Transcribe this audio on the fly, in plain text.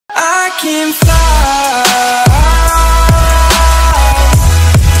can fly.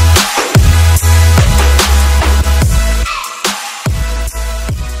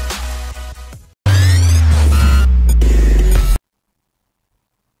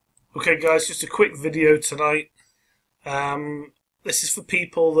 Okay guys, just a quick video tonight. This is for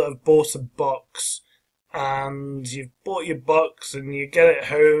people that have bought a box, and you've bought your box and you get it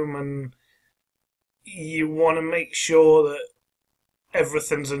home and you want to make sure that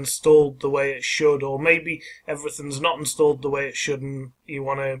everything's installed the way it should, or maybe everything's not installed the way it should and you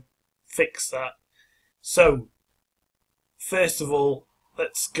want to fix that. So first of all,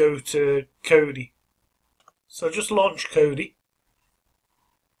 let's go to Kodi. So just launch Kodi.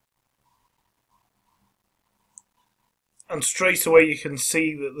 And straight away you can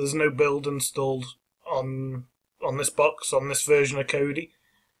see that there's no build installed on this box, on this version of Kodi.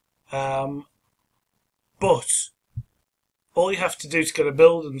 But all you have to do to get a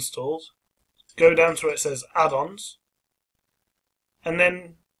build installed, go down to where it says add-ons, and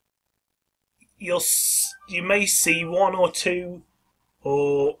then you may see one or two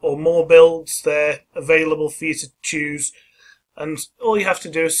or more builds there available for you to choose, and all you have to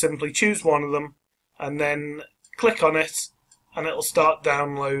do is simply choose one of them and then click on it and it'll start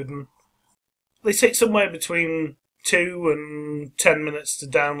downloading. They take somewhere between 2 and 10 minutes to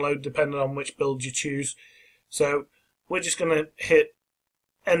download depending on which build you choose. So we're just going to hit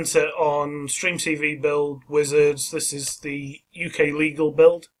enter on StreamTV build Wizards. This is the UK legal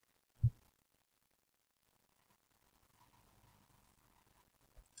build.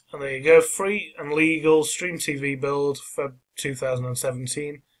 And there you go, free and legal StreamTV build for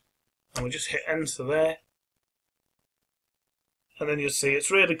 2017. And we just hit enter there. And then you'll see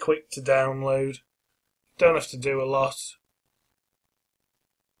it's really quick to download. Don't have to do a lot.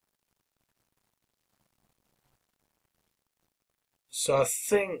 So I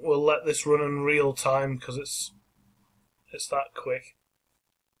think we'll let this run in real time because it's that quick.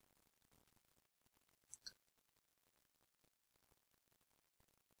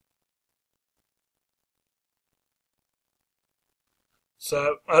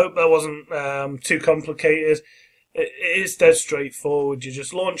 So I hope that wasn't too complicated. It is dead straightforward. You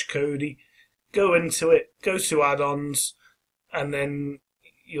just launch Kodi, go into it, go to add-ons, and then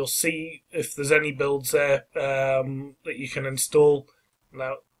you'll see if there's any builds there that you can install.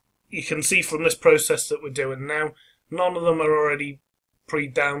 Now, you can see from this process that we're doing now, none of them are already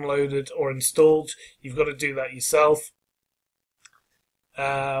pre-downloaded or installed. You've got to do that yourself.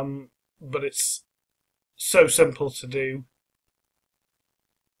 But it's so simple to do.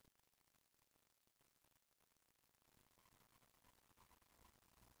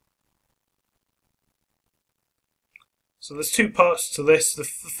 So there's two parts to this. The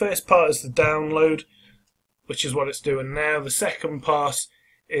first part is the download, which is what it's doing now. The second part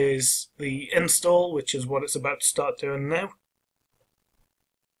is the install, which is what it's about to start doing now.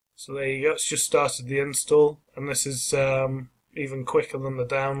 So there you go, it's just started the install, and this is even quicker than the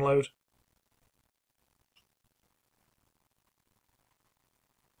download.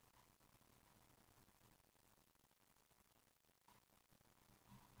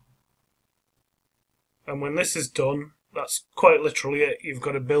 And when this is done, that's quite literally it. You've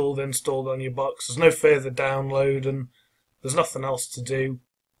got a build installed on your box. There's no further download and there's nothing else to do.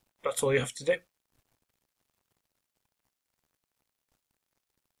 That's all you have to do.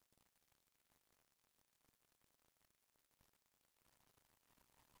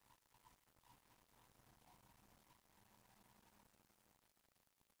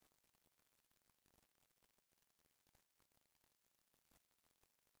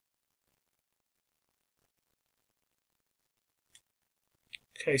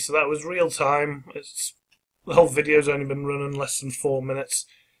 Okay, so that was real time. The whole video's only been running less than 4 minutes,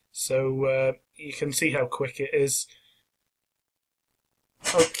 so you can see how quick it is.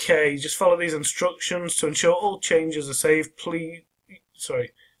 Okay, just follow these instructions. To ensure all changes are saved, to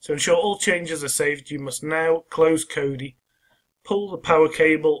ensure all changes are saved, you must now close Kodi, pull the power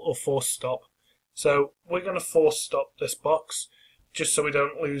cable or force stop. So we're going to force stop this box, just so we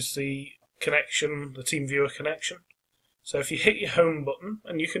don't lose the connection, the TeamViewer connection. So if you hit your home button,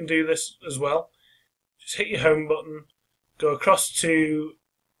 and you can do this as well, just hit your home button, go across to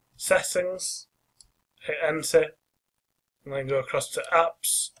settings, hit enter, and then go across to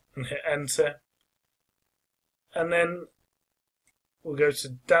apps and hit enter. And then we'll go to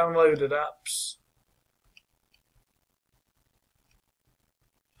downloaded apps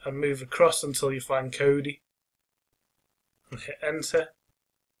and move across until you find Kodi and hit enter,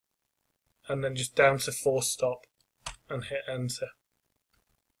 and then just down to force stop and hit enter.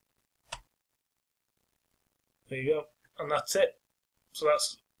 There you go, and that's it. So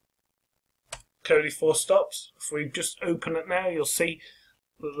that's Cody 4 stops. If we just open it now, you'll see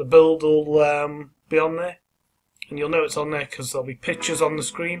that the build will be on there, and you'll know it's on there because there'll be pictures on the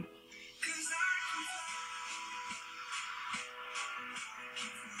screen.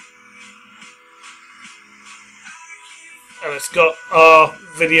 And it's got our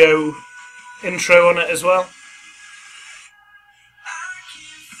video intro on it as well.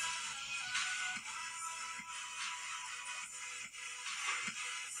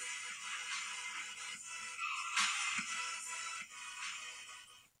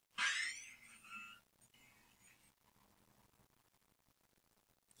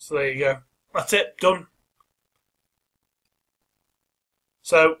 So there you go. That's it, done.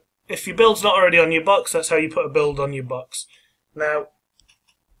 So if your build's not already on your box, that's how you put a build on your box. Now,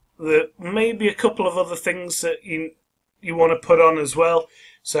 there may be a couple of other things that you want to put on as well.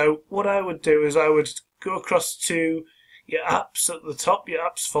 So what I would do is I would go across to your apps at the top, your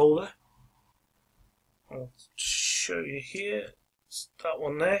apps folder. I'll show you here. It's that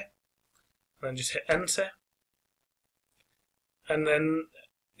one there. And then just hit enter. And then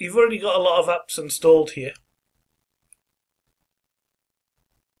you've already got a lot of apps installed here.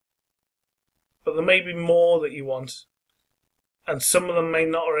 But there may be more that you want, and some of them may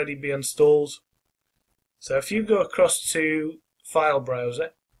not already be installed. So if you go across to File Browser,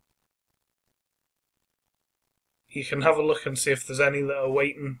 you can have a look and see if there's any that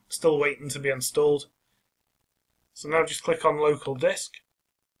are still waiting to be installed. So now just click on Local Disk,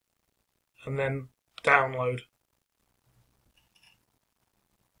 and then Download.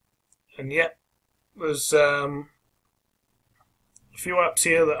 And yeah, there's a few apps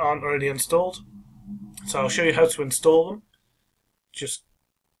here that aren't already installed. So I'll show you how to install them. Just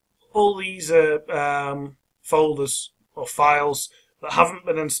all these are folders or files that haven't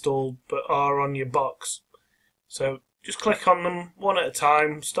been installed but are on your box. So just click on them one at a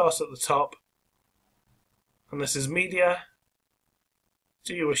time. Start at the top. And this is Media.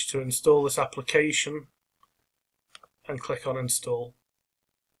 Do you wish to install this application? And click on Install.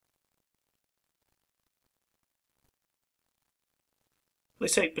 They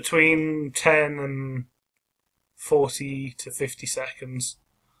take between 10 and 40 to 50 seconds,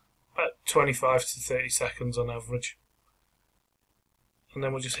 about 25 to 30 seconds on average. And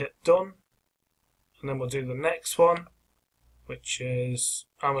then we'll just hit Done, and then we'll do the next one, which is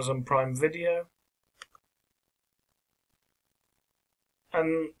Amazon Prime Video.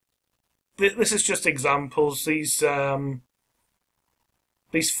 And this is just examples. These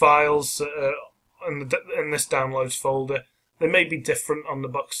files that are in this downloads folder, they may be different on the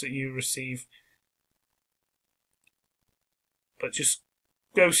box that you receive. But just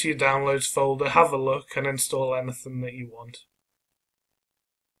go to your downloads folder, have a look, and install anything that you want.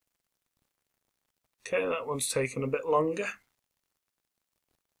 Okay, that one's taken a bit longer.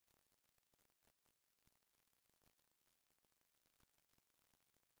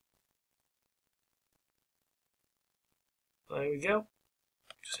 There we go.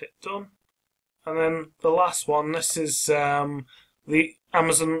 Just hit Done. And then the last one, this is the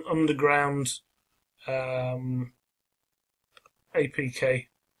Amazon Underground APK,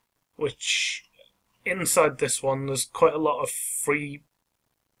 which inside this one there's quite a lot of free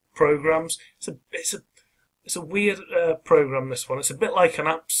programs. It's a weird program, this one. It's a bit like an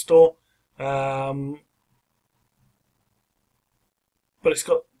app store, but it's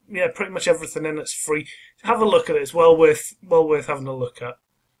got pretty much everything in it's free. Have a look at it. It's well worth having a look at.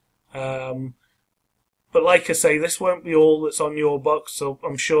 But like I say, this won't be all that's on your box, so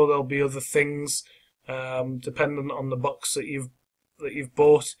I'm sure there'll be other things dependent on the box that you've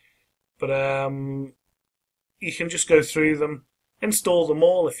bought. But you can just go through them, install them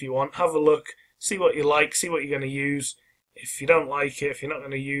all if you want, have a look, see what you like, see what you're going to use. If you don't like it, if you're not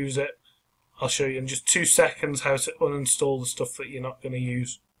going to use it, I'll show you in just 2 seconds how to uninstall the stuff that you're not going to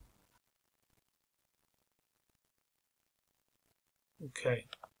use. Okay,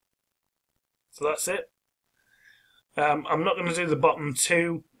 so that's it. I'm not going to do the bottom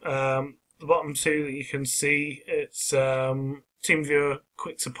two. The bottom two that you can see, it's TeamViewer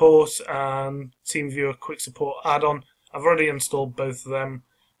Quick Support and TeamViewer Quick Support add-on. I've already installed both of them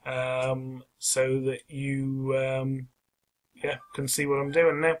so that you can see what I'm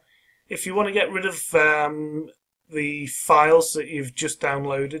doing now. If you want to get rid of the files that you've just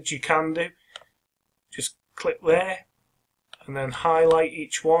downloaded, you can do. Just click there and then highlight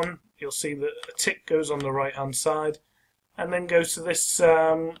each one. You'll see that a tick goes on the right hand side, and then go to this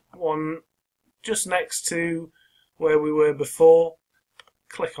one just next to where we were before.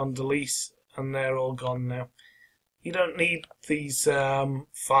 Click on delete, and they're all gone now. You don't need these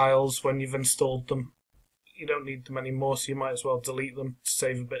files when you've installed them. You don't need them anymore, so you might as well delete them to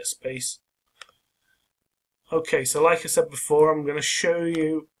save a bit of space. Okay, so like I said before, I'm going to show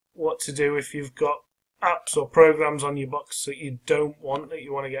you what to do if you've got apps or programs on your box that you don't want, that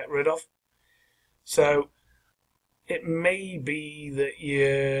you want to get rid of. So it may be that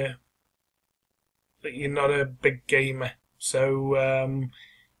you're not a big gamer, so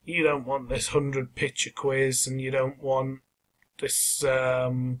you don't want this 100 picture quiz, and you don't want this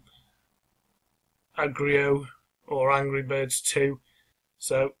Aggro or Angry Birds 2.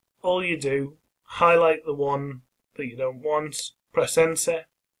 So all you do, highlight the one that you don't want, press enter,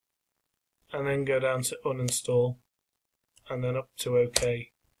 and then go down to uninstall, and then up to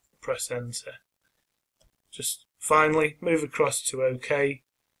OK, press enter. Just finally move across to OK.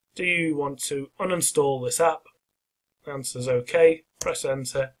 Do you want to uninstall this app? The answer is OK, press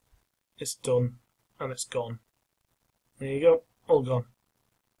enter, it's done, and it's gone. There you go, all gone.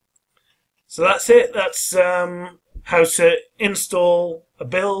 So that's it. That's how to install a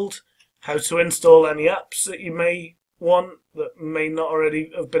build, how to install any apps that you may want that may not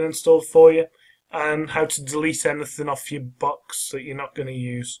already have been installed for you, and how to delete anything off your box that you're not going to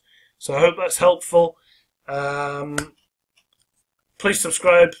use. So I hope that's helpful. Please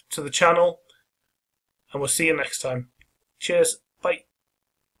subscribe to the channel, and we'll see you next time. Cheers.